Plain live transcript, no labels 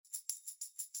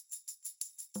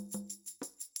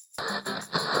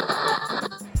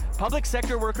Public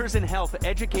sector workers in health,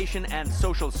 education, and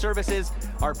social services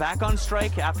are back on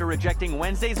strike after rejecting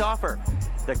Wednesday's offer.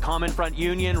 The Common Front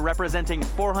Union, representing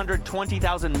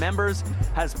 420,000 members,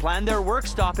 has planned their work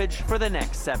stoppage for the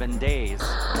next 7 days.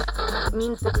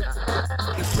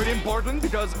 It's pretty important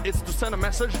because it's to send a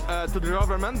message to the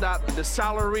government that the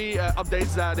salary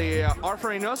updates that they are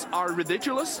offering us are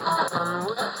ridiculous.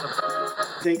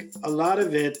 I think a lot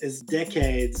of it is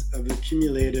decades of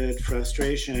accumulated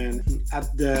frustration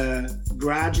at the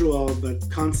gradual but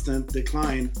constant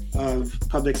decline of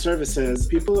public services.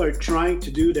 People are trying to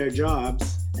do their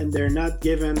jobs and they're not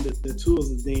given the tools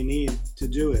that they need to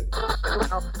do it.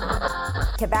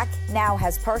 Quebec now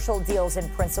has partial deals in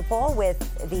principle with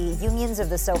the unions of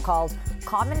the so-called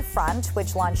Common Front,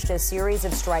 which launched a series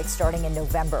of strikes starting in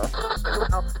November.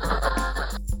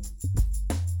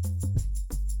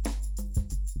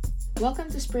 Welcome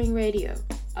to Spring Radio,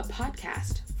 a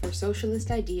podcast for socialist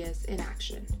ideas in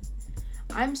action.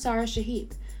 I'm Sarah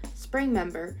Shahid, Spring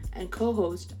member and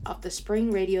co-host of the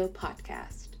Spring Radio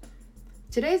podcast.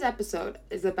 Today's episode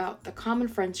is about the Common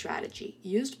Front strategy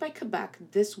used by Quebec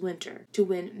this winter to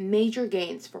win major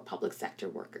gains for public sector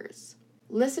workers.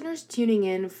 Listeners tuning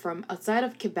in from outside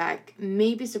of Quebec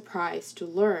may be surprised to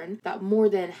learn that more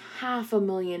than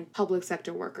 500,000 public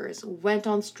sector workers went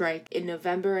on strike in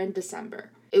November and December.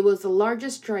 It was the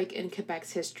largest strike in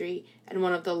Quebec's history and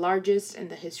one of the largest in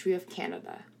the history of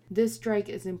Canada. This strike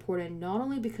is important not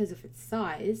only because of its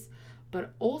size,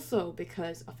 but also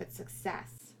because of its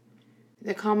success.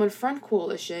 The Common Front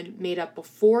Coalition, made up of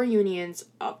 4 unions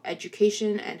of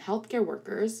education and healthcare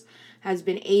workers, has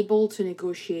been able to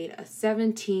negotiate a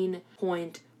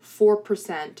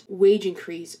 17.4% wage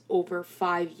increase over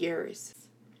 5 years.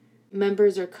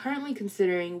 Members are currently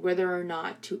considering whether or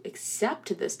not to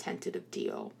accept this tentative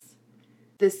deal.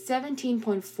 The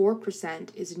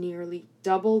 17.4% is nearly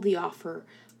double the offer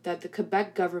that the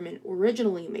Quebec government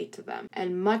originally made to them,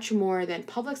 and much more than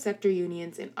public sector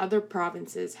unions in other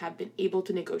provinces have been able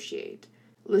to negotiate.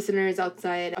 Listeners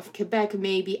outside of Quebec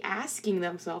may be asking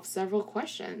themselves several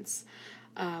questions.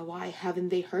 Why haven't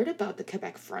they heard about the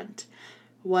Quebec Front?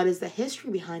 What is the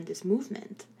history behind this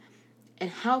movement?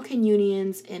 And how can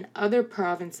unions in other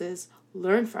provinces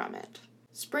learn from it?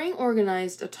 Spring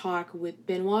organized a talk with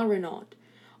Benoit Renaud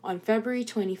on February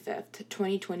 25th,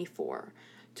 2024,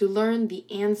 to learn the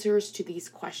answers to these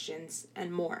questions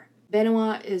and more.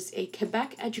 Benoit is a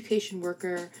Quebec education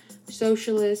worker,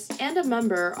 socialist, and a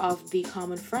member of the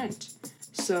Common Front.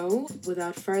 So,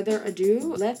 without further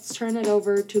ado, let's turn it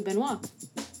over to Benoit.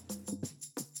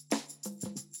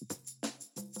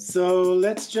 So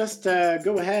let's just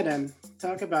go ahead and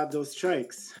talk about those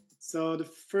strikes. So the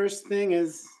first thing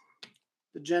is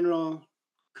the general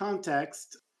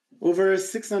context. Over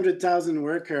 600,000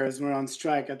 workers were on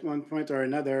strike at one point or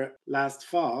another last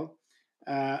fall.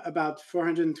 About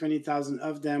 420,000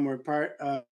 of them were part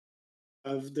of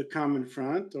the Common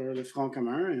Front, or le Front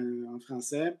Commun en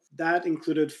français. That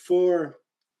included 4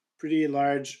 pretty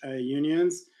large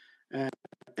unions,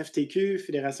 FTQ,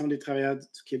 Fédération des travailleurs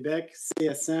du Québec,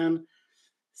 CSN,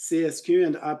 CSQ,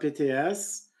 and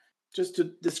APTS. Just to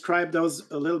describe those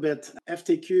a little bit,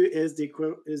 FTQ is the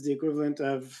equivalent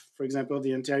of, for example,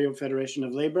 the Ontario Federation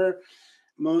of Labour.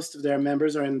 Most of their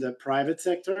members are in the private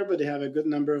sector, but they have a good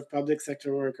number of public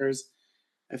sector workers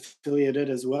affiliated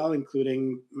as well,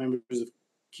 including members of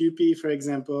QP, for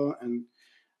example, and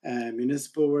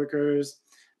municipal workers.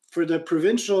 For the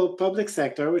provincial public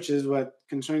sector, which is what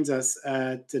concerns us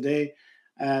today,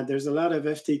 there's a lot of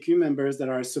FTQ members that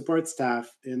are support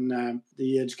staff in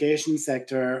the education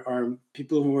sector, or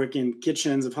people who work in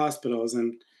kitchens of hospitals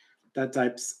and that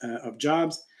types of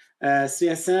jobs.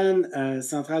 CSN,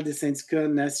 Centrale des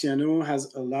syndicats nationaux,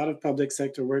 has a lot of public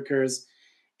sector workers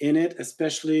in it,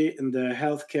 especially in the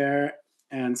healthcare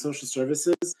and social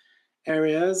services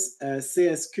areas.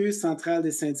 CSQ, Centrale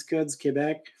des syndicats du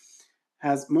Québec,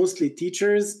 has mostly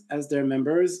teachers as their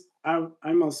members.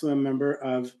 I'm also a member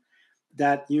of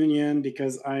that union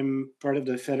because I'm part of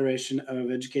the Federation of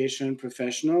Education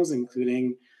Professionals,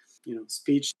 including,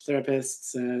 speech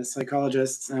therapists,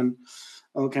 psychologists, and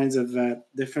all kinds of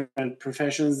different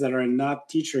professions that are not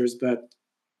teachers but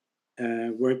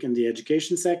work in the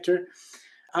education sector.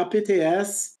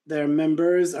 APTS, their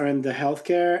members are in the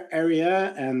healthcare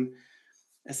area, and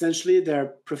essentially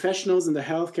they're professionals in the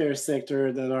healthcare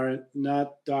sector that are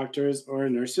not doctors or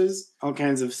nurses, all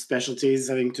kinds of specialties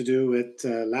having to do with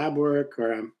lab work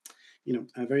or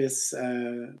various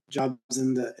jobs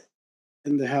in the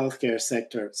healthcare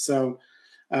sector. So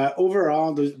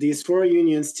overall, these 4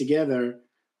 unions together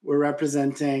were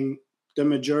representing the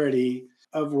majority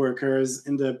of workers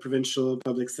in the provincial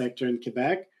public sector in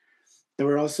Quebec. There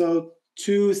were also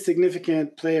two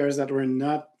significant players that were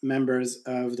not members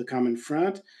of the Common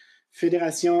Front.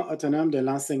 Fédération Autonome de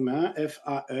l'Enseignement,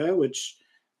 FAE, which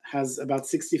has about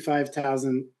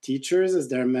 65,000 teachers as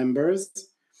their members.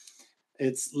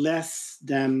 It's less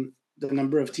than the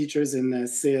number of teachers in the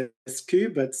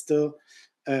CSQ, but still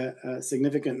a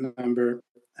significant number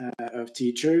of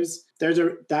teachers.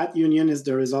 That union is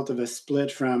the result of a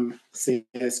split from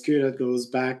CSQ that goes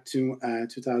back to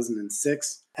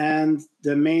 2006. And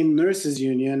the main nurses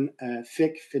union,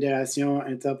 FIC, Fédération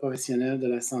Interprofessionnelle de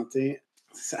la Santé,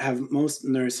 have most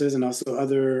nurses and also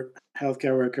other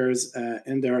healthcare workers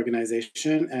in their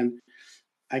organization. And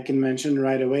I can mention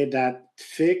right away that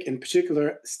FIC in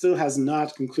particular still has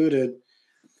not concluded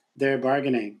their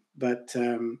bargaining, but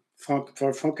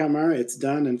for Front Commun, it's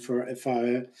done, and for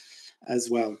FAE as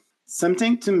well.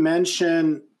 Something to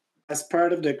mention as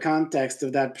part of the context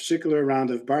of that particular round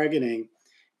of bargaining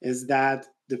is that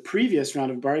the previous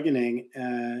round of bargaining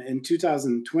in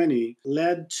 2020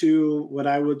 led to what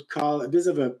I would call a bit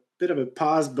of a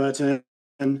pause button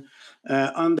on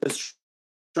the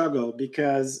struggle,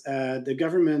 because the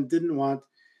government didn't want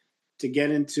to get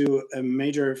into a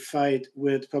major fight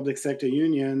with public sector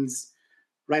unions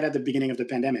right at the beginning of the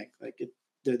pandemic.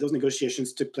 Those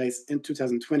negotiations took place in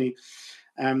 2020.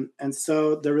 And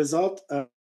so the result of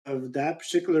that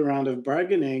particular round of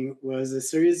bargaining was a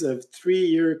series of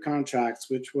 3-year contracts,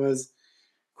 which was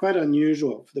quite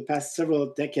unusual. For the past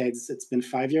several decades, it's been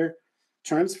 5-year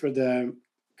terms for the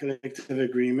collective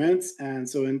agreements. And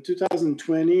so in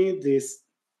 2020, the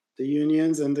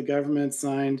unions and the government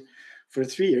signed for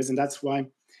 3 years. And that's why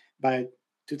by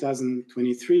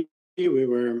 2023, we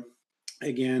were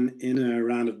again in a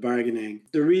round of bargaining.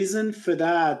 The reason for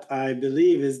that, I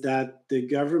believe, is that the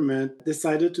government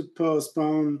decided to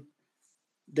postpone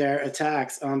their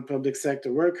attacks on public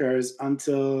sector workers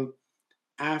until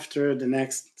after the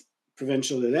next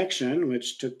provincial election,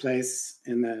 which took place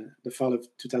in the fall of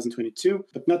 2022,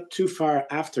 but not too far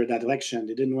after that election.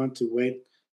 They didn't want to wait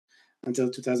until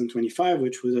 2025,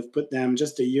 which would have put them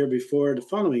just a year before the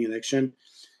following election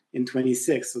in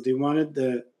 26. So they wanted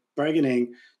the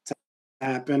bargaining to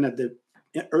happen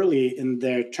early in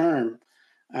their term,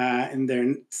 in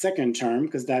their second term,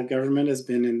 because that government has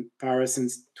been in power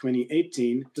since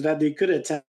 2018, so that they could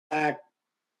attack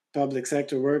public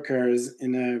sector workers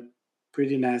in a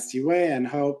pretty nasty way and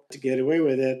hope to get away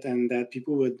with it, and that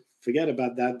people would forget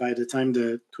about that by the time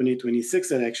the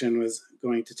 2026 election was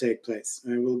going to take place.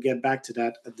 And we'll get back to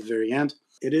that at the very end.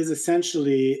 It is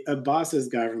essentially a boss's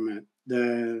government.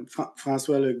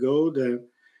 François Legault, the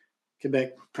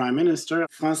Quebec Prime Minister,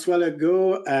 François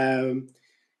Legault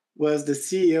was the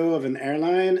CEO of an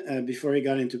airline before he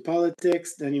got into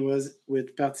politics. Then he was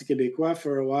with Parti Québécois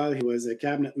for a while. He was a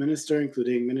cabinet minister,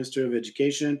 including Minister of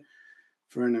Education,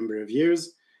 for a number of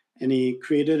years. And he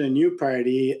created a new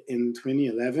party in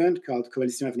 2011 called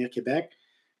Coalition Avenir Québec,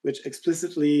 which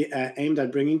explicitly aimed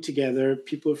at bringing together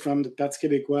people from the Parti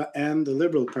Québécois and the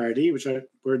Liberal Party, which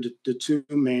were the two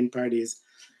main parties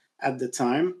at the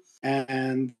time.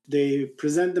 And they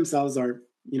present themselves, or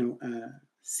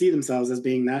see themselves as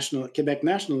being Quebec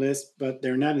nationalists, but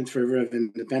they're not in favor of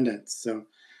independence. So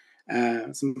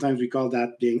sometimes we call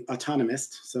that being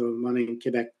autonomist, so wanting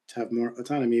Quebec to have more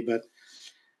autonomy, but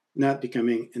not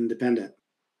becoming independent.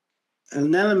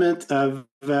 An element of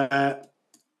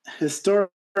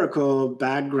historical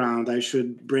background I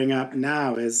should bring up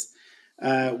now is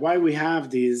why we have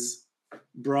these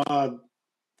broad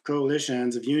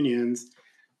coalitions of unions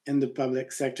in the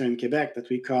public sector in Quebec that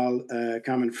we call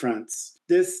common fronts.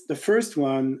 The first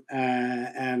one,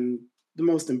 and the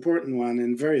most important one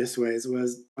in various ways,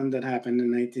 was one that happened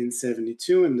in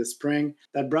 1972 in the spring,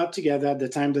 that brought together at the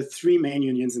time the three main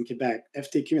unions in Quebec,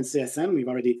 FTQ and CSN, we've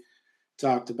already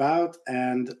talked about,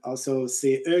 and also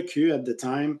CEQ at the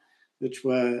time, which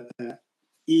was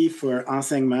E for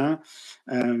enseignement,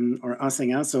 or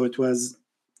enseignant, so it was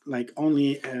like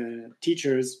only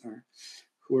teachers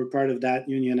who were part of that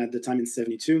union at the time in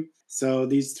 72. So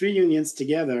these three unions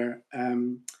together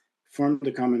formed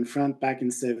the Common Front back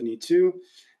in 72.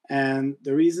 And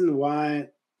the reason why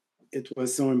it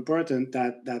was so important,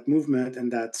 that movement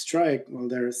and that strike, well,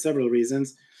 there are several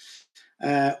reasons.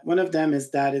 One of them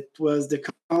is that it was the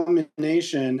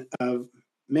culmination of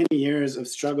many years of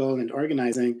struggle and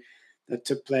organizing that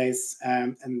took place,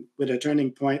 and with a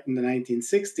turning point in the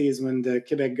 1960s when the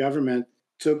Quebec government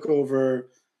took over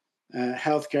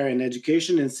healthcare and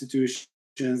education institutions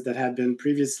that had been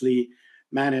previously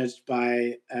managed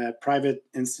by private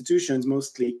institutions,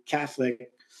 mostly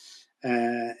Catholic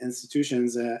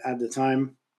institutions at the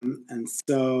time. And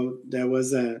so there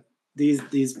was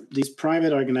these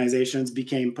private organizations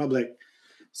became public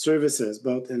services,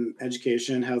 both in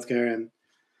education, healthcare, and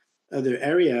other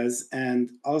areas.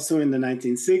 And also in the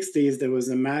 1960s, there was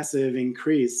a massive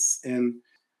increase in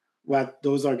what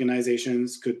those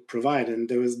organizations could provide. And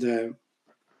there was the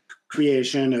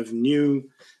creation of new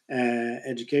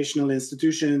educational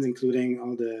institutions, including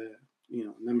all the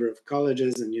number of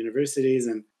colleges and universities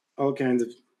and all kinds of,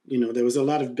 there was a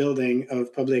lot of building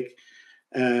of public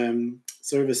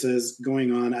services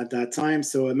going on at that time.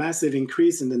 So a massive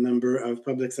increase in the number of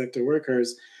public sector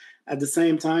workers at the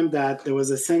same time that there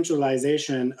was a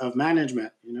centralization of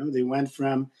management. They went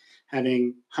from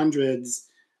having hundreds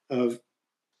of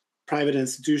private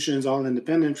institutions all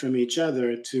independent from each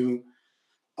other to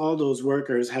all those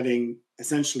workers having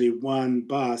essentially one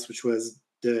boss, which was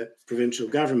the provincial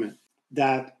government.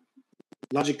 That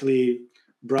logically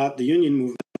brought the union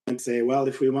movement and say, well,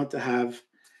 if we want to have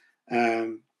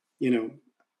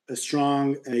a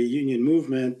strong union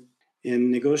movement in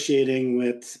negotiating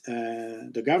with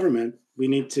the government, we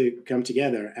need to come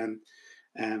together. And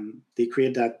they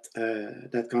created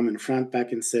that common front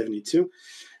back in 1972.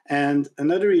 And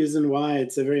another reason why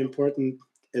it's a very important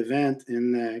event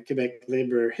in Quebec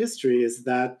labor history is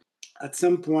that at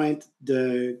some point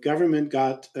the government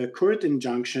got a court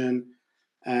injunction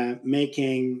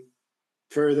making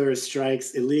further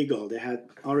strikes illegal. There had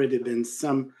already been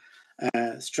some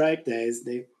strike days.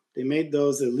 They made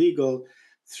those illegal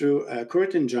through a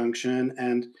court injunction,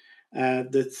 and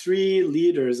the three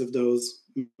leaders of those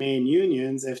main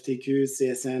unions, FTQ,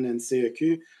 CSN, and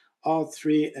CEQ, all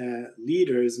three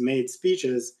leaders made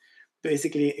speeches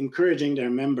basically encouraging their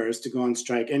members to go on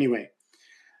strike anyway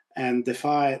and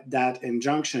defy that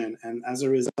injunction. And as a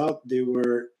result, they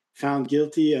were found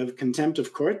guilty of contempt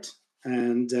of court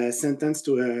and sentenced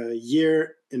to a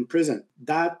year in prison.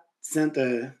 That sent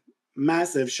a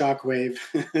massive shockwave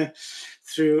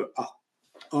through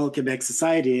all Quebec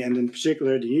society, and in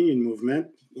particular the union movement,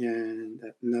 and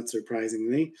not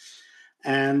surprisingly.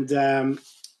 And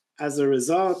as a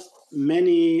result,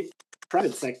 many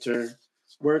private sector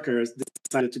workers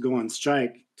decided to go on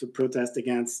strike to protest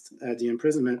against the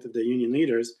imprisonment of the union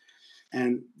leaders.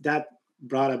 And that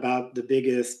brought about the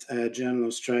biggest general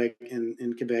strike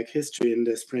in Quebec history in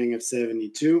the spring of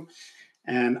 1972.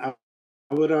 And I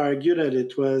would argue that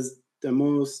it was the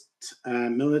most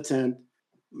militant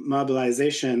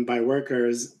mobilization by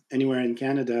workers anywhere in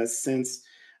Canada since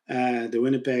the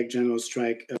Winnipeg General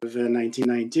Strike of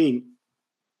 1919.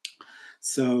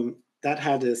 So that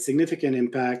had a significant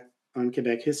impact on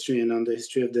Quebec history and on the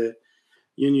history of the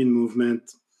union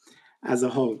movement as a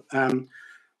whole.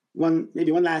 One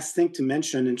last thing to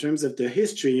mention in terms of the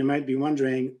history, you might be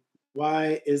wondering,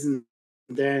 why isn't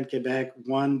there in Quebec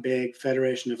one big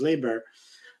federation of labor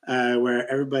where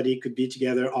everybody could be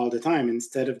together all the time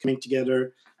instead of coming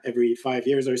together every 5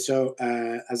 years or so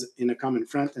as in a common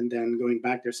front and then going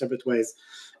back their separate ways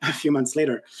a few months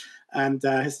later? And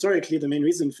historically, the main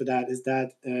reason for that is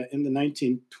that in the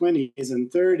 1920s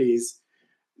and 30s,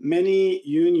 many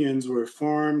unions were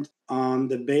formed on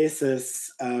the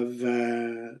basis of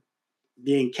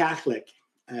being Catholic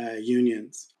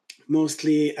unions,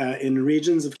 mostly in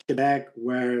regions of Quebec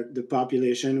where the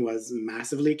population was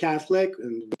massively Catholic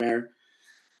and where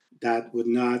that would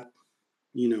not,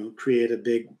 create a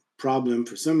big problem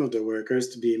for some of the workers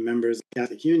to be members of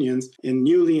Catholic unions. In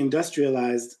newly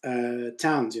industrialized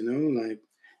towns, like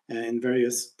in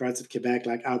various parts of Quebec,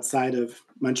 like outside of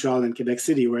Montreal and Quebec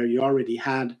City, where you already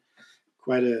had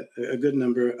quite a good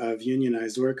number of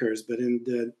unionized workers. But in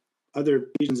the other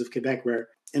regions of Quebec where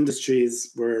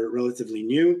industries were relatively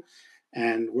new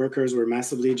and workers were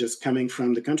massively just coming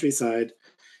from the countryside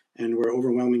and were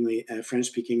overwhelmingly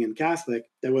French-speaking and Catholic,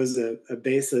 there was a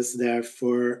basis there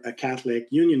for a Catholic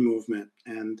union movement.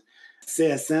 And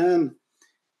CSN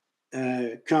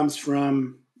comes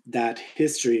from that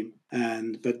history,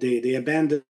 but they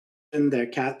abandoned the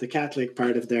Catholic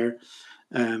part of their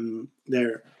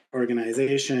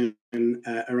organization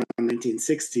around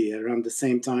 1960, around the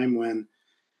same time when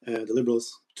the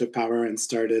Liberals took power and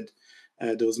started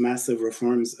those massive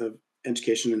reforms of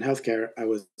education and healthcare I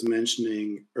was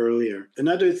mentioning earlier.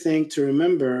 Another thing to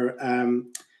remember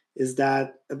is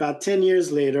that about 10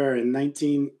 years later, in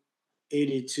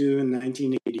 1982 and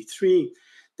 1983,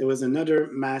 there was another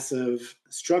massive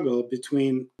struggle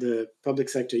between the public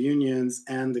sector unions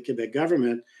and the Quebec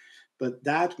government, but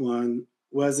that one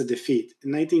was a defeat.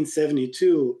 In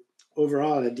 1972,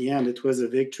 overall, at the end, it was a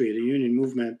victory. The union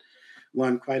movement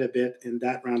won quite a bit in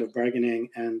that round of bargaining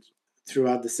and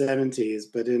throughout the 70s.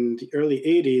 But in the early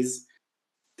 80s,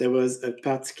 there was a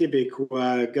Parti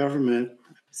Québécois government,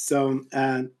 So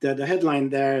the headline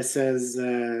there says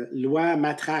Loi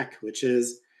Matraque, which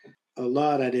is a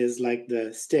law that is like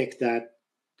the stick that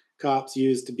cops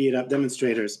use to beat up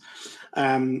demonstrators.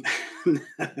 I'm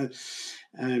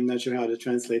not sure how to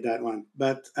translate that one,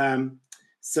 but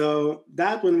so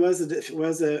that one was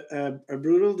a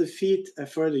brutal defeat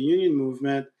for the union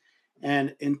movement,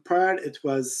 and in part it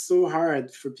was so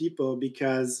hard for people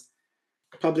because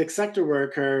public sector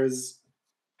workers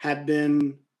had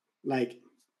been like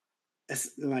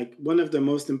one of the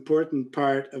most important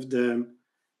part of the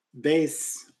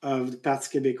base of the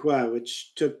Parti Québécois,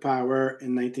 which took power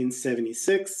in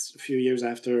 1976, a few years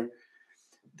after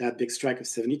that big strike of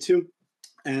 72.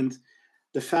 And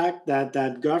the fact that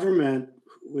that government,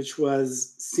 which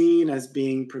was seen as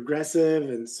being progressive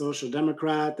and social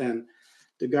democrat, and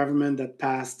the government that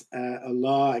passed a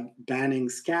law banning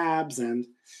scabs and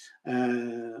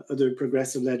other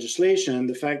progressive legislation,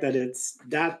 the fact that it's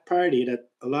that party that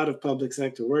a lot of public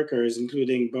sector workers,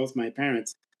 including both my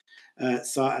parents,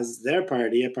 saw as their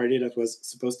party, a party that was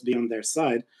supposed to be on their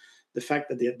side, the fact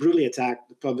that they had brutally attacked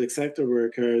the public sector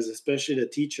workers, especially the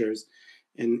teachers,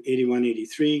 in 81,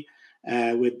 83,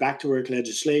 with back-to-work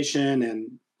legislation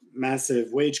and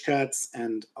massive wage cuts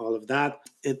and all of that,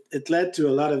 it led to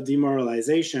a lot of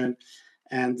demoralization,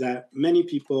 and many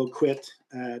people quit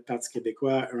Parti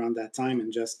Québécois around that time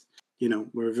and just,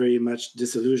 were very much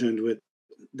disillusioned with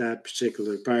that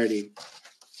particular party.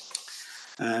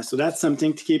 So that's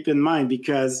something to keep in mind,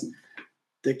 because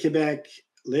the Quebec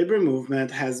labor movement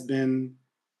has been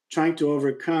trying to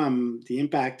overcome the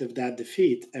impact of that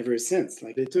defeat ever since.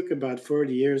 Like, it took about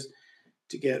 40 years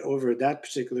to get over that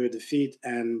particular defeat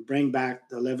and bring back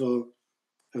the level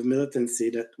of militancy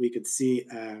that we could see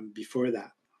before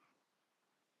that.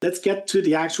 Let's get to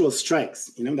the actual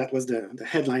strikes. That was the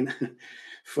headline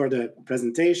for the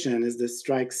presentation, is the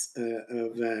strikes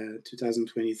of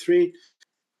 2023.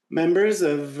 Members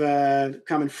of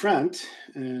Common Front,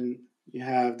 and you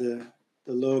have the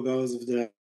logos of the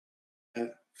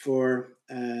four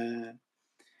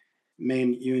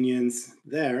main unions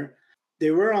there.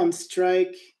 They were on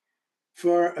strike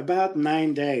for about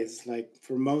 9 days, like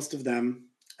for most of them,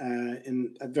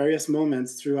 at various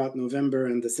moments throughout November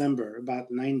and December, about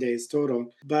 9 days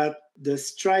total. But the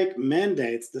strike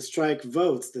mandates, the strike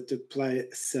votes that took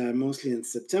place mostly in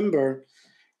September,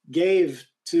 gave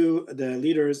to the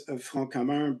leaders of Front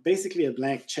Commun basically a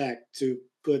blank check to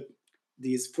put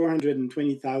these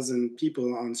 420,000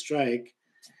 people on strike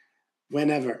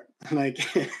whenever. Like,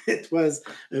 it was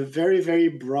a very, very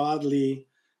broadly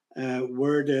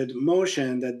worded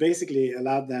motion that basically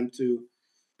allowed them to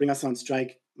bring us on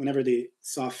strike whenever they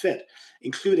saw fit,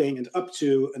 including and up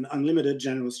to an unlimited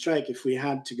general strike if we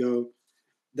had to go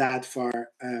that far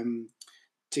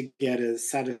to get a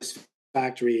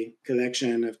satisfactory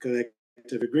collection of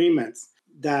collective agreements.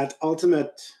 That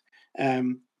ultimate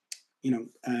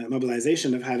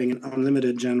mobilization of having an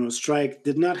unlimited general strike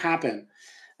did not happen.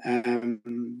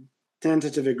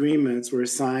 Tentative agreements were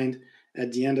signed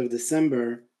at the end of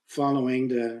December, following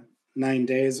the 9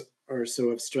 days or so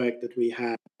of strike that we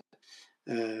had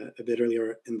a bit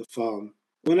earlier in the fall.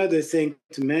 One other thing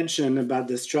to mention about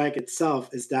the strike itself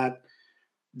is that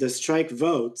the strike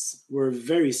votes were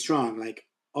very strong, like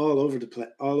all over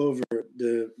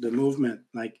the movement.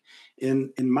 Like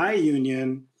in my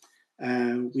union,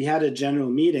 we had a general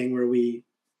meeting where we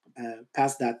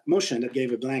passed that motion that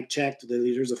gave a blank check to the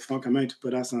leaders of Front Commun to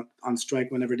put us on strike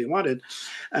whenever they wanted.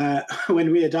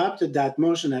 When we adopted that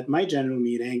motion at my general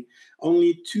meeting,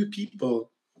 only 2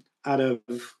 people out of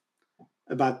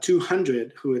about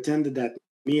 200 who attended that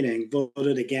meeting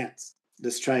voted against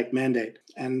the strike mandate.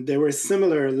 And there were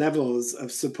similar levels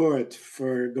of support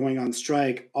for going on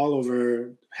strike all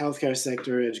over healthcare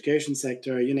sector, education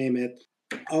sector, you name it.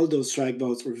 All those strike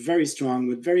votes were very strong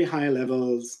with very high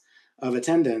levels of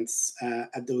attendance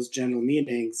at those general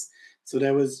meetings. So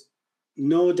there was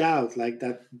no doubt like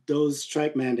that those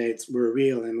strike mandates were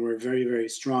real and were very, very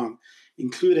strong,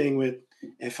 including with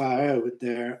FAE with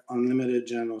their unlimited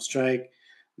general strike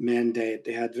mandate.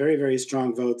 They had very, very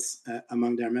strong votes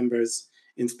among their members,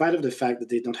 in spite of the fact that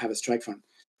they don't have a strike fund.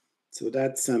 So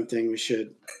that's something we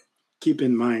should keep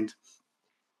in mind.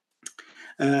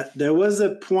 There was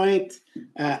a point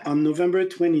on November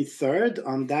 23rd,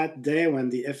 on that day when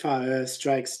the FAE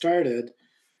strike started,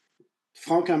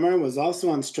 Front Commun was also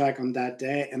on strike on that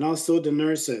day, and also the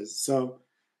nurses. So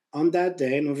on that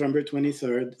day, November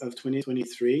 23rd of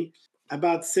 2023,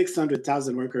 about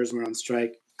 600,000 workers were on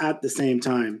strike at the same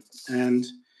time. And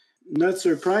not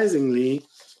surprisingly,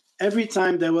 every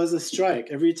time there was a strike,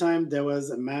 every time there was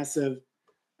a massive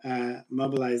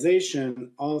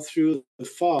mobilization all through the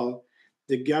fall,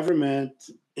 the government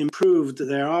improved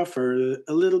their offer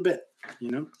a little bit,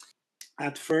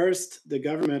 At first, the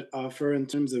government offer in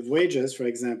terms of wages, for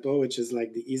example, which is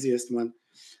like the easiest one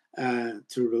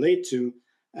to relate to,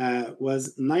 was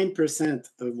 9%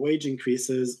 of wage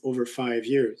increases over 5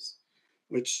 years,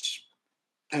 which,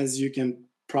 as you can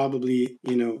probably,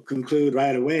 conclude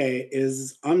right away, is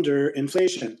under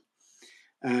inflation.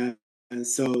 And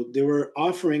so they were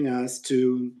offering us to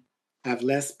have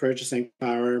less purchasing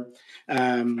power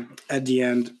at the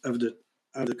end of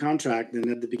the contract than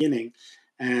at the beginning.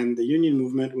 And the union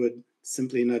movement would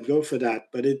simply not go for that.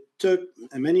 But it took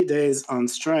many days on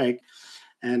strike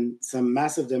and some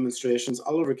massive demonstrations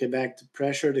all over Quebec to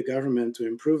pressure the government to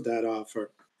improve that offer.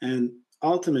 And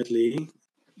ultimately,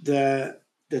 the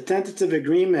tentative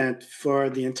agreement for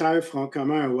the entire Front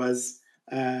Commun was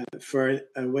for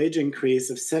a wage increase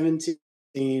of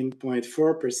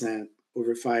 17.4%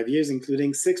 over 5 years,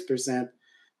 including 6%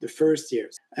 the first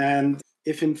years. And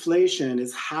if inflation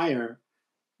is higher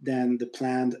than the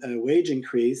planned wage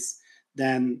increase,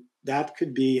 then that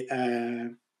could be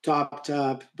topped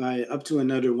up by up to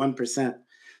another 1%.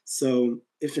 So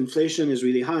if inflation is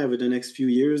really high over the next few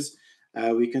years,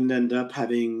 we can end up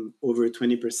having over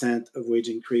 20% of wage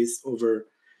increase over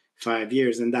 5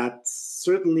 years. And that's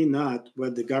certainly not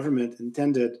what the government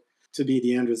intended to be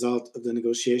the end result of the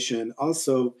negotiation.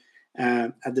 Also,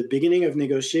 at the beginning of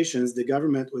negotiations, the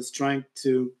government was trying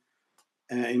to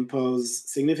impose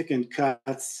significant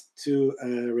cuts to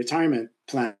retirement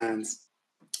plans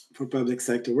for public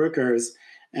sector workers.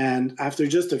 And after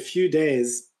just a few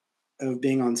days of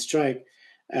being on strike,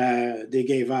 they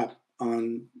gave up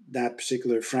on that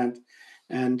particular front.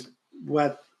 And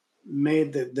what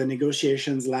made the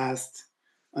negotiations last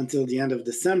until the end of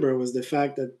December was the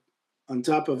fact that on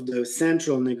top of the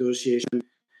central negotiation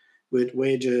with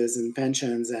wages and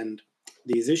pensions and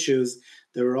these issues,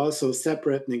 there were also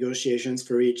separate negotiations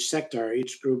for each sector,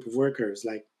 each group of workers.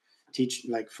 Like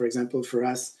for example, for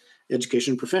us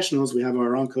education professionals, we have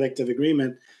our own collective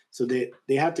agreement. So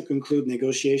they had to conclude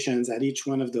negotiations at each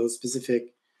one of those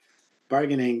specific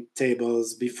bargaining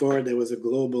tables before there was a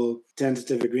global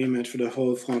tentative agreement for the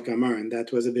whole Front Commun. And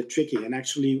that was a bit tricky. And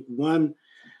actually, one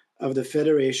of the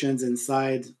federations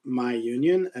inside my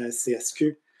union,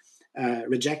 CSQ,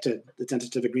 rejected the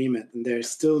tentative agreement, and they're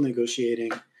still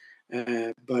negotiating.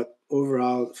 But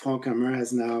overall, Front Commun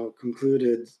has now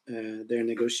concluded their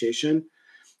negotiation.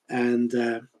 And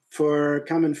for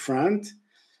Common Front,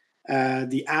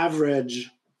 the average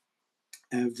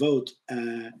vote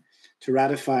to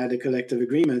ratify the collective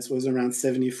agreements was around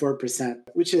 74%,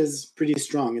 which is pretty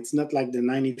strong. It's not like the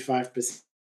 95%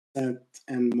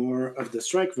 and more of the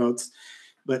strike votes,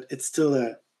 but it's still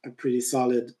a pretty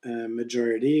solid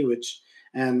majority,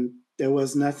 and there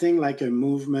was nothing like a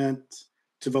movement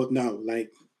to vote no.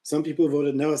 Like some people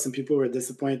voted no, some people were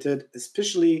disappointed,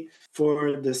 especially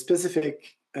for the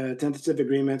specific tentative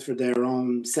agreement for their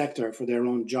own sector, for their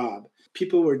own job.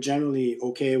 People were generally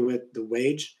okay with the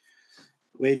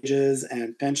wages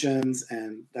and pensions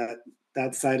and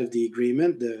that side of the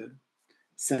agreement, the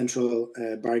central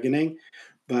bargaining.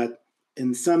 But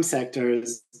in some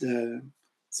sectors, the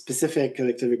specific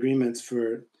collective agreements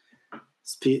for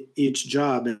each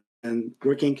job and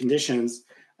working conditions,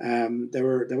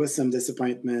 there was some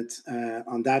disappointment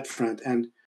on that front. And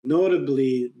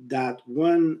notably, that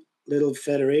one little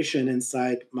federation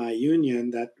inside my union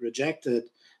that rejected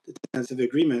the tentative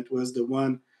agreement was the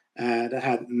one that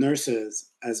had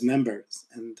nurses as members.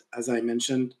 And as I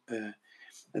mentioned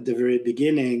at the very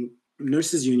beginning,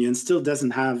 Nurses Union still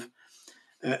doesn't have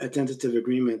a tentative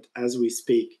agreement as we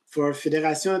speak. For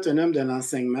Fédération Autonome de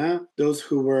l'Enseignement, those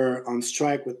who were on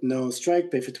strike with no strike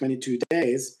pay for 22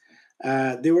 days,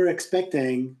 they were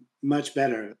expecting much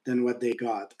better than what they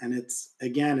got. And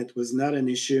it was not an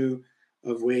issue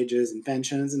of wages and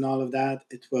pensions and all of that.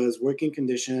 It was working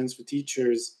conditions for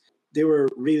teachers. They were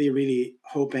really, really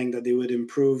hoping that they would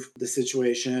improve the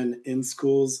situation in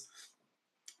schools.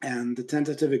 And the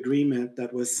tentative agreement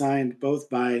that was signed both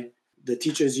by the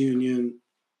teachers union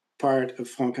part of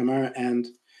Front Commun and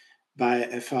by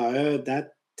FAE,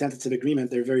 that tentative agreement,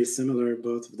 they're very similar,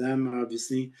 both of them,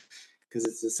 obviously, because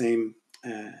it's the same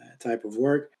type of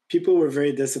work. People were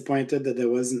very disappointed that there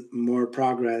wasn't more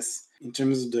progress in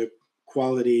terms of the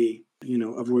quality,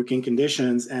 of working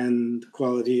conditions and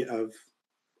quality of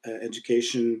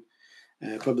education,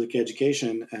 public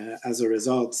education as a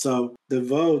result. So the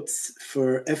votes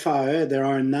for FAE, there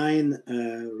are 9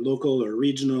 local or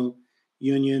regional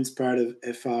unions part of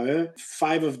FAE.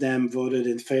 5 of them voted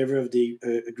in favor of the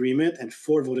agreement and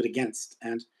 4 voted against.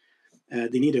 And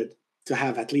they needed to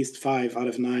have at least 5 out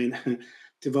of 9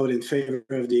 to vote in favor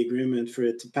of the agreement for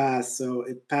it to pass. So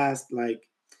it passed like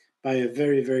by a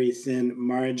very, very thin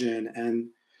margin. And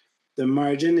the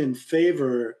margin in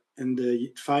favor in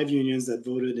the 5 unions that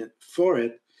voted for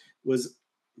it was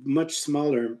much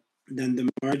smaller than the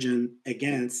margin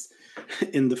against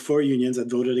in the 4 unions that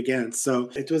voted against. So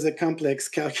it was a complex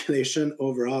calculation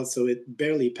overall, so it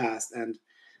barely passed. And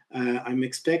I'm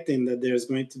expecting that there's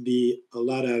going to be a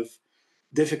lot of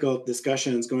difficult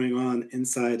discussions going on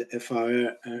inside FAE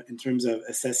in terms of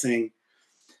assessing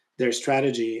their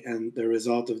strategy and the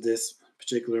result of this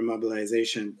particular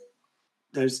mobilization.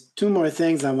 There's 2 more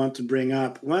things I want to bring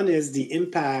up. One is the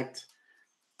impact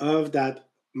of that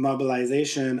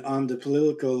mobilization on the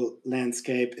political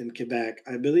landscape in Quebec.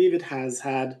 I believe it has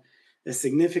had a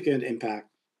significant impact.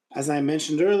 As I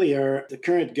mentioned earlier, the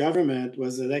current government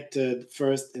was elected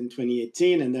first in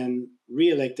 2018 and then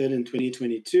re-elected in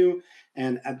 2022.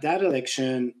 And at that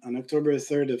election, on October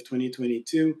 3rd of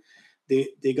 2022,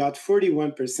 they got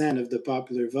 41% of the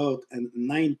popular vote and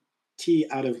 90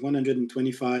 out of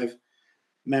 125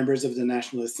 members of the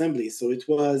National Assembly. So it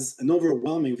was an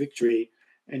overwhelming victory.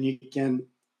 And you can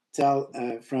tell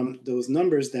from those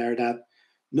numbers there that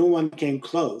no one came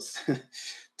close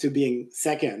to being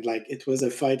second. Like it was a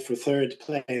fight for third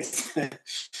place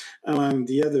among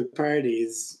the other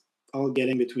parties, all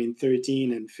getting between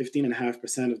 13 and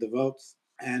 15.5% of the votes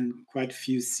and quite a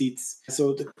few seats.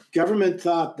 So the government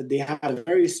thought that they had a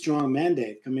very strong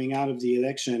mandate coming out of the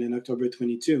election in October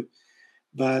 22.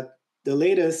 But the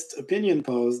latest opinion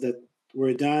polls that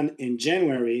were done in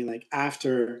January, like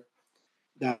after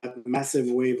that massive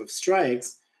wave of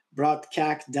strikes, brought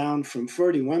CAC down from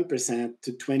 41%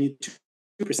 to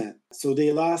 22%. So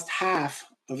they lost half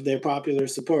of their popular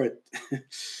support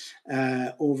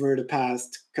over the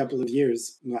past couple of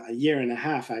years, a year and a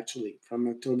half actually, from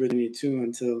October 22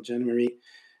 until January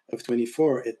of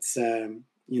 24. It's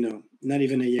not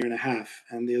even a year and a half,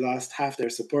 and they lost half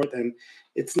their support. And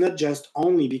it's not just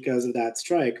only because of that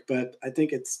strike, but I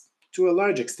think it's to a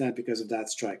large extent because of that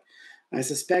strike. I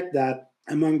suspect that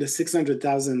among the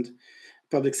 600,000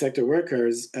 public sector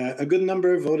workers, a good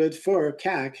number voted for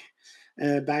CAC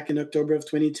back in October of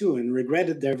 22 and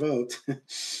regretted their vote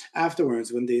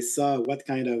afterwards when they saw what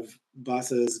kind of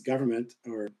bosses government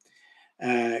or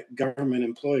government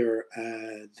employer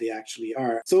they actually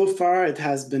are. So far, it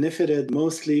has benefited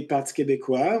mostly Parti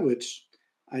Québécois, which,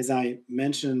 as I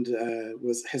mentioned,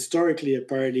 was historically a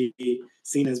party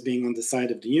seen as being on the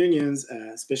side of the unions,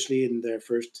 especially in their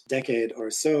first decade or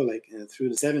so, like through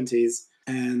the 70s.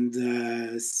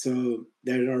 And so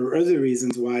there are other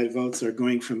reasons why votes are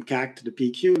going from CAC to the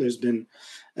PQ. There's been,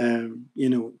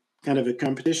 kind of a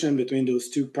competition between those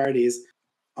two parties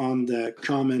on the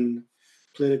common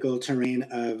political terrain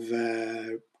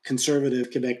of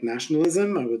conservative Quebec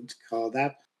nationalism, I would call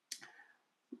that.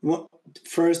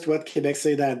 First, what Quebec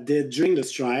Solidaire did during the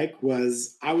strike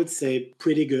was, I would say,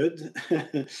 pretty good.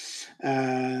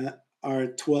 Our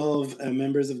 12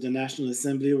 members of the National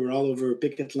Assembly were all over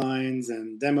picket lines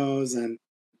and demos and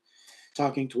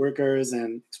talking to workers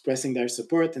and expressing their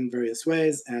support in various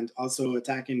ways, and also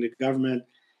attacking the government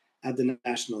at the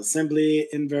National Assembly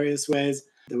in various ways.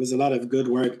 There was a lot of good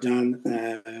work done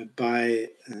by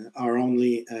our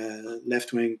only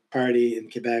left-wing party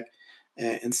in Quebec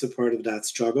in support of that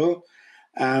struggle.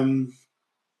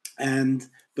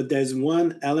 But there's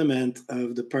one element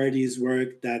of the party's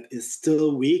work that is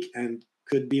still weak and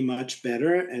could be much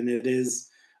better, and it is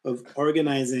of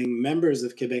organizing members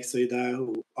of Quebec Solidaire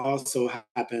who also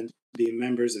happen to be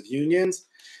members of unions.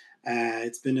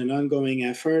 It's been an ongoing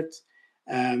effort.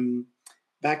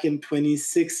 Back in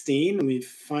 2016, we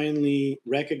finally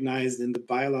recognized in the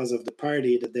bylaws of the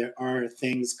party that there are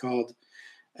things called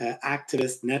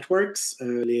activist networks,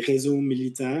 les réseaux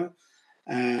militants,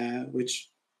 which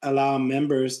allow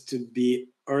members to be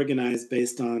organized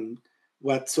based on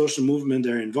what social movement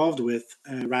they're involved with,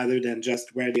 rather than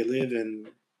just where they live and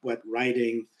what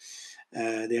riding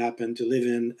they happen to live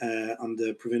in on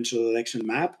the provincial election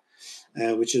map,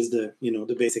 which is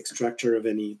the basic structure of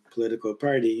any political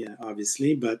party,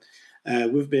 obviously. But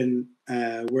we've been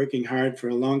working hard for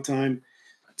a long time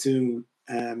to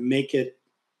make it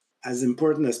as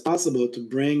important as possible to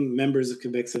bring members of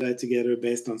Quebec Solidaire together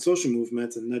based on social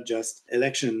movements and not just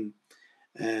election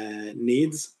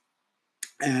needs.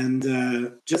 And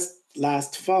just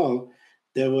last fall,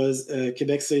 there was a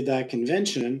Quebec Solidaire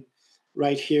convention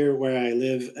right here where I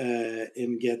live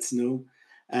in Gatineau.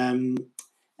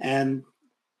 And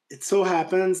it so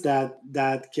happens that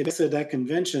Quebec Solidaire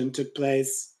convention took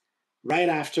place right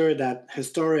after that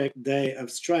historic day of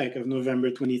strike of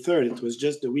November 23rd. It was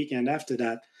just the weekend after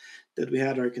that that we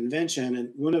had our convention,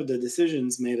 and one of the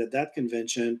decisions made at that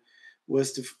convention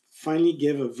was to finally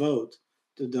give a vote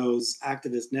to those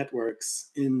activist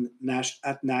networks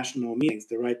at national meetings,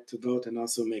 the right to vote and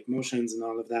also make motions and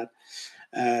all of that.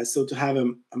 So to have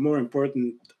a more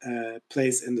important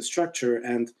place in the structure.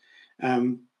 And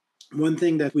one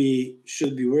thing that we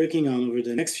should be working on over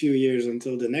the next few years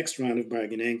until the next round of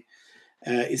bargaining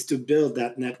is to build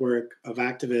that network of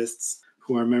activists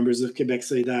who are members of Quebec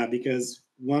Solidaire, because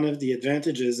one of the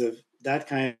advantages of that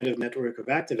kind of network of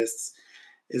activists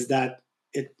is that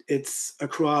it's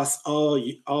across all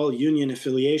union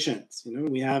affiliations. You know,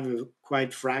 we have a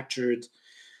quite fractured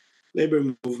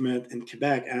labor movement in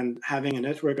Quebec, and having a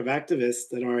network of activists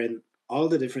that are in all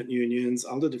the different unions,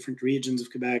 all the different regions of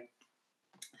Quebec,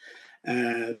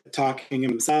 talking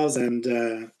themselves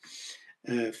and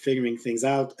figuring things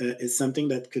out is something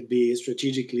that could be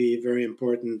strategically very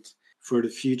important for the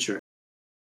future.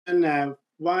 And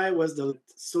why was the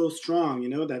so strong? You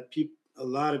know, that a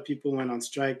lot of people went on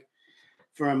strike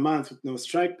for a month with no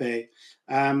strike pay.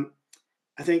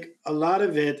 I think a lot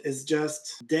of it is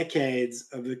just decades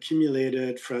of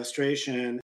accumulated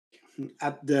frustration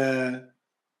at the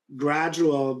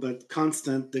gradual but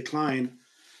constant decline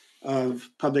of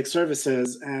public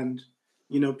services. And,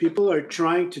 you know, people are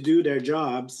trying to do their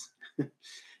jobs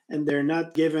and they're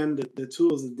not given the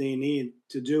tools that they need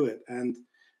to do it. And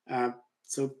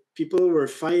so people were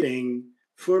fighting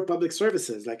for public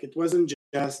services. Like, it wasn't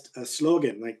just a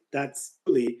slogan. Like, that's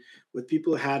really what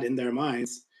people had in their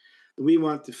minds. We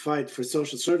want to fight for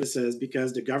social services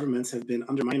because the governments have been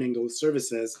undermining those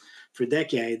services for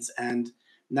decades. And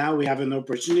now we have an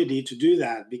opportunity to do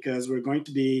that because we're going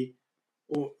to be,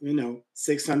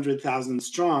 600,000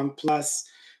 strong, plus,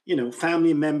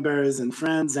 family members and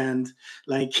friends. And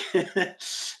like,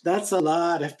 that's a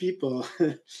lot of people.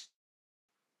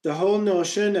 The whole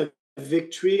notion of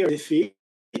victory or defeat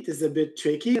is a bit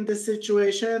tricky in this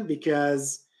situation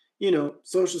because,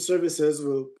 social services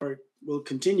will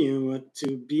continue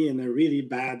to be in a really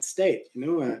bad state,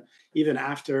 even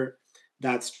after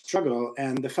that struggle.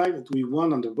 And the fact that we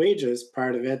won on the wages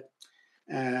part of it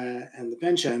and the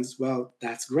pensions, well,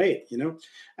 that's great,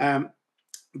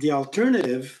 the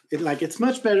alternative, it's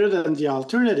much better than the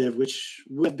alternative, which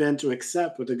would have been to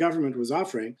accept what the government was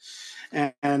offering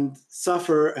and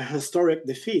suffer a historic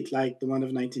defeat like the one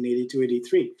of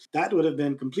 1982-83. That would have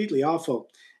been completely awful.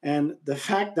 And the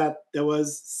fact that there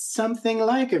was something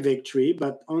like a victory,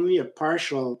 but only a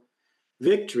partial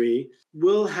victory,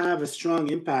 will have a strong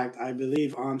impact, I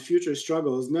believe, on future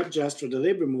struggles, not just for the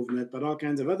labor movement, but all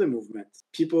kinds of other movements.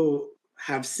 People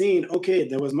have seen, okay,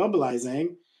 there was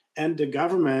mobilizing, and the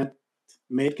government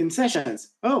made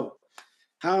concessions. Oh,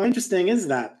 how interesting is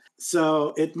that?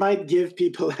 So it might give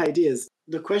people ideas.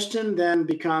 The question then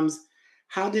becomes,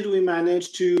 how did we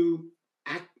manage to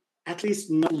at least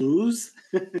not lose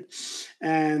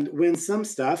and win some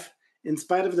stuff, in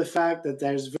spite of the fact that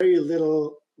there's very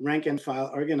little rank and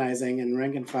file organizing and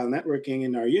rank and file networking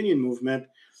in our union movement?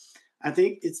 I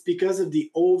think it's because of the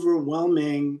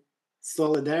overwhelming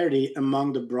solidarity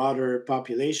among the broader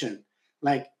population.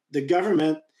 Like, the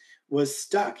government was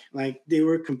stuck. Like, they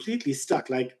were completely stuck.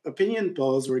 Like, opinion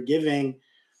polls were giving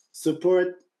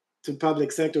support to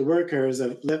public sector workers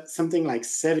of something like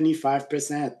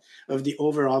 75% of the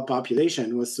overall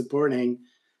population was supporting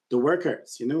the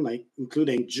workers,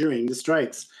 including during the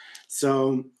strikes.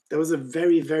 So there was a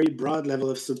very, very broad level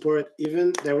of support.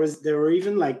 Even there were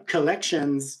even like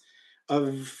collections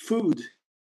of food,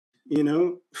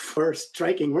 for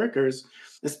striking workers,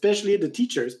 especially the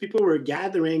teachers. People were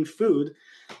gathering food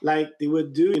like they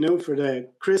would do, for the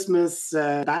Christmas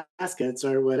baskets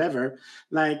or whatever.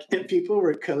 Like, people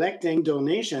were collecting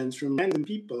donations from random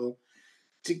people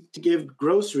to give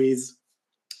groceries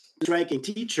to striking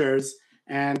teachers.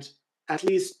 And at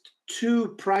least two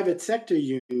private sector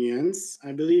unions,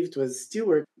 I believe it was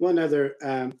Steelwork, one other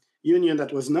union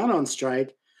that was not on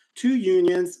strike, two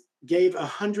unions gave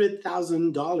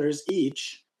 $100,000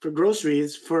 each for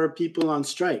groceries for people on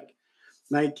strike.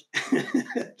 Like,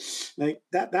 like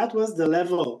that was the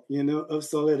level, of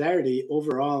solidarity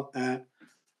overall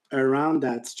around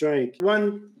that strike.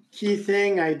 One key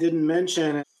thing I didn't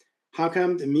mention, how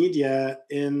come the media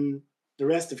in the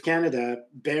rest of Canada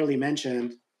barely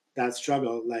mentioned that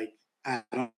struggle, like,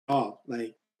 at all?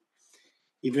 Like,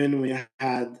 even we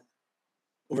had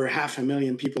over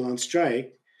 500,000 people on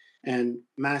strike and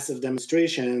massive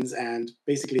demonstrations and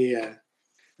basically an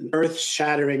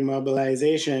earth-shattering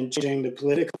mobilization changing the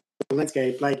political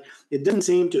landscape, like, it didn't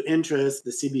seem to interest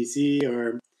the CBC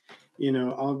or,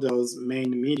 all those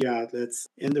main media outlets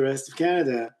in the rest of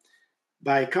Canada.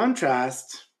 By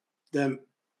contrast, the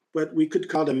what we could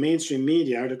call the mainstream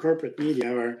media or the corporate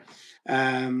media, or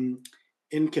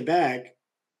in Quebec,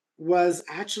 was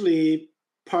actually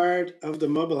part of the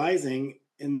mobilizing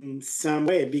in some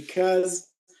way because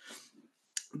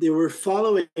they were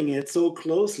following it so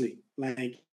closely.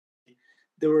 Like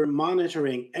they were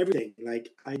monitoring everything. Like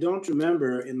I don't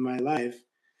remember in my life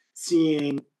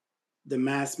seeing the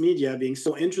mass media being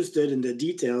so interested in the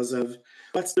details of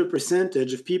what's the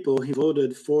percentage of people who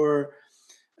voted for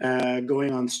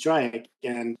going on strike.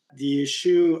 And the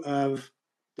issue of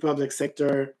the public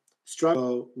sector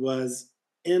struggle was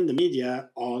in the media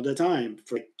all the time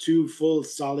for like 2 full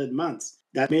solid months.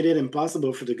 That made it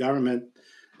impossible for the government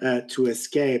to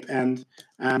escape. And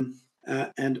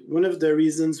one of the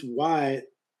reasons why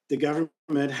the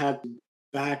government had to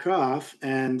back off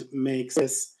and make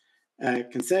this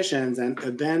concessions and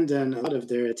abandon a lot of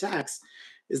their attacks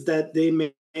is that they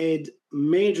made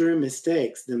major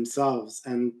mistakes themselves.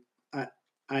 And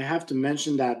I have to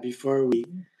mention that before we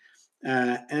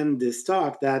end this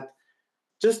talk, that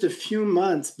just a few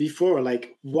months before,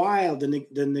 like while the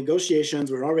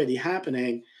negotiations were already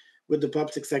happening with the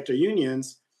public sector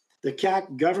unions, the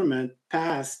CAQ government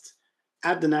passed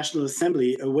at the National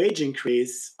Assembly a wage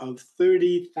increase of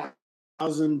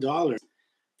 $30,000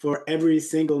 for every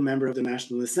single member of the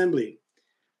National Assembly.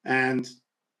 And,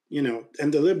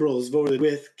 and the Liberals voted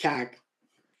with CAQ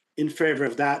in favor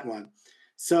of that one.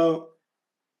 So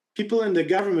people in the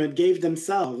government gave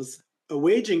themselves a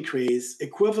wage increase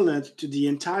equivalent to the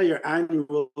entire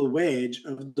annual wage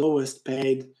of the lowest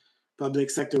paid public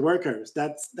sector workers.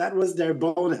 That was their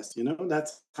bonus,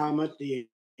 that's how much they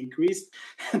increased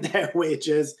their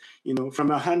wages, from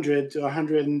 100 to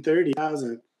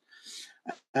 130,000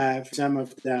 for some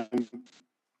of them.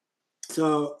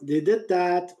 So they did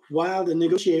that while the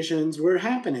negotiations were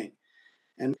happening.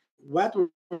 And what were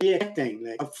we expecting?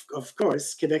 Like, of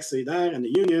course, Quebec Solidaire and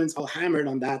the unions all hammered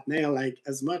on that nail like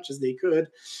as much as they could.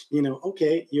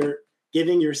 Okay, you're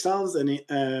giving yourselves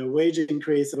a wage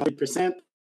increase of 8%,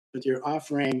 but you're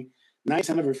offering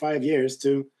 9% over 5 years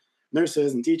to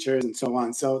nurses and teachers and so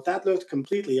on. So that looked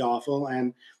completely awful.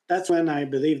 And that's when I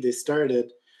believe they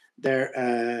started their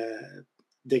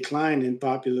decline in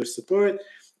popular support.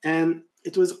 And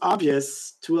it was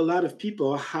obvious to a lot of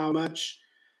people how much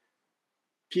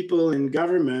people in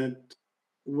government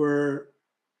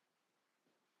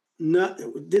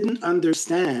didn't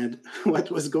understand what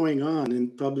was going on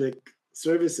in public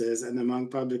services and among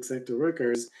public sector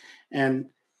workers, and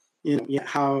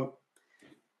how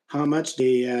much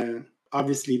they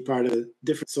obviously part of a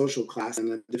different social class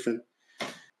and a different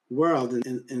world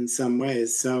in some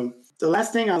ways. So the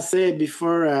last thing I'll say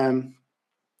before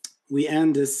we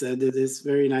end this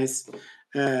very nice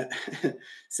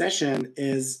session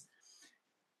is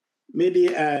maybe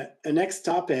a next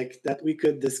topic that we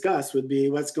could discuss would be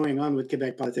what's going on with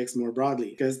Quebec politics more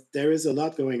broadly, because there is a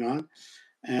lot going on,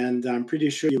 and I'm pretty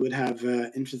sure you would have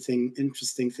interesting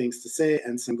things to say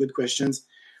and some good questions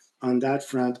on that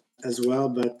front as well.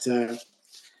 But I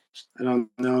don't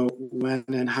know when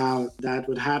and how that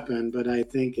would happen, but I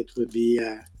think it would be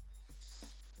a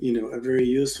very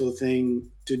useful thing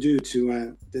to do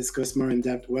to discuss more in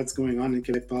depth what's going on in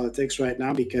Quebec politics right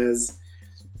now, because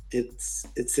it's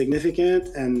significant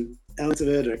and elements of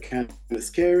it are kind of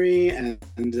scary, and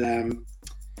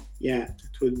it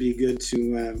would be good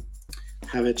to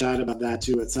have a chat about that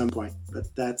too at some point.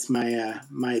 But that's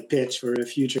my pitch for a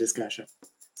future discussion.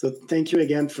 So thank you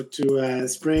again to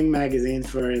Spring Magazine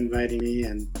for inviting me,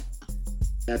 and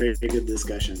a very good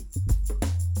discussion.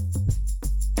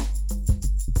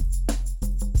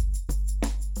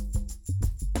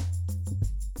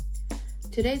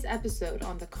 Today's episode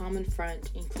on the Common Front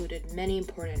included many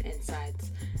important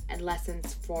insights and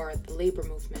lessons for the labor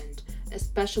movement,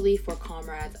 especially for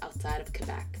comrades outside of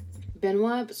Quebec.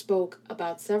 Benoit spoke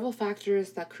about several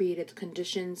factors that created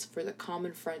conditions for the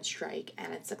Common Front strike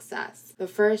and its success. The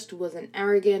first was an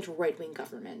arrogant right-wing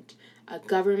government, a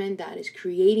government that is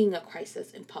creating a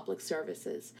crisis in public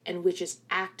services and which is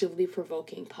actively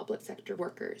provoking public sector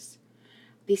workers.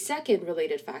 The second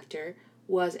related factor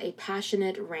was a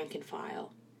passionate rank and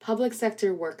file. Public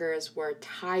sector workers were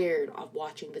tired of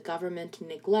watching the government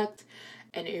neglect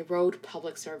and erode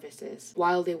public services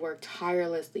while they worked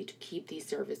tirelessly to keep these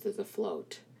services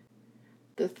afloat.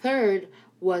 The third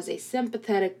was a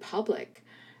sympathetic public.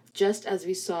 Just as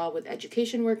we saw with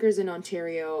education workers in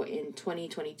Ontario in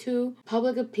 2022,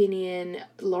 public opinion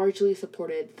largely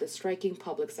supported the striking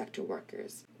public sector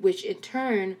workers, which in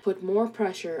turn put more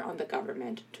pressure on the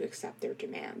government to accept their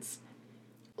demands.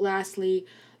 Lastly,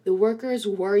 the workers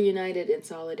were united in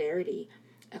solidarity.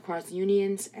 across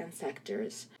unions and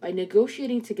sectors. By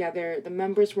negotiating together, the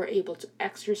members were able to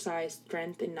exercise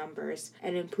strength in numbers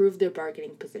and improve their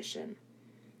bargaining position.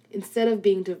 Instead of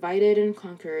being divided and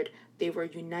conquered, they were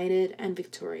united and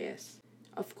victorious.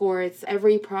 Of course,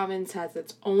 every province has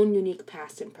its own unique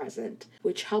past and present,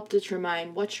 which help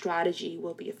determine what strategy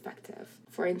will be effective.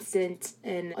 For instance,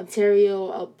 in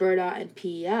Ontario, Alberta, and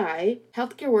PEI,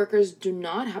 healthcare workers do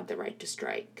not have the right to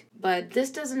strike. But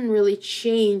this doesn't really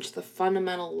change the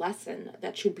fundamental lesson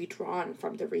that should be drawn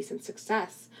from the recent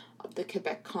success of the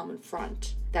Quebec Common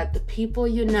Front, that the people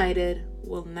united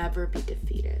will never be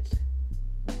defeated.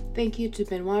 Thank you to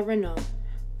Benoit Renaud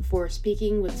for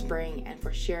speaking with Spring and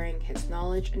for sharing his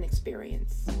knowledge and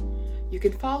experience. You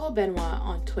can follow Benoit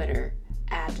on Twitter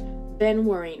at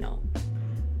BenWarino.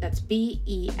 That's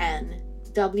BenWareno.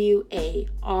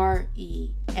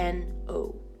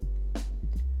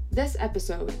 This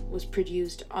episode was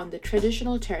produced on the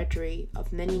traditional territory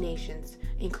of many nations,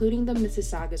 including the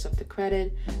Mississaugas of the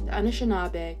Credit, the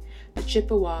Anishinaabe, the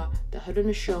Chippewa, the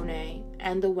Haudenosaunee,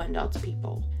 and the Wendat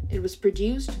people. It was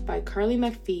produced by Carly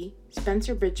McPhee,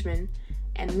 Spencer Bridgman,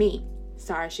 and me,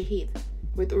 Sarah Shahid,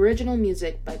 with original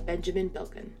music by Benjamin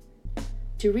Bilkin.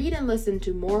 To read and listen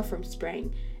to more from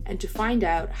Spring, and to find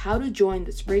out how to join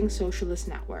the Spring Socialist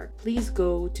Network, please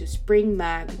go to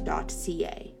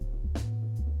springmag.ca.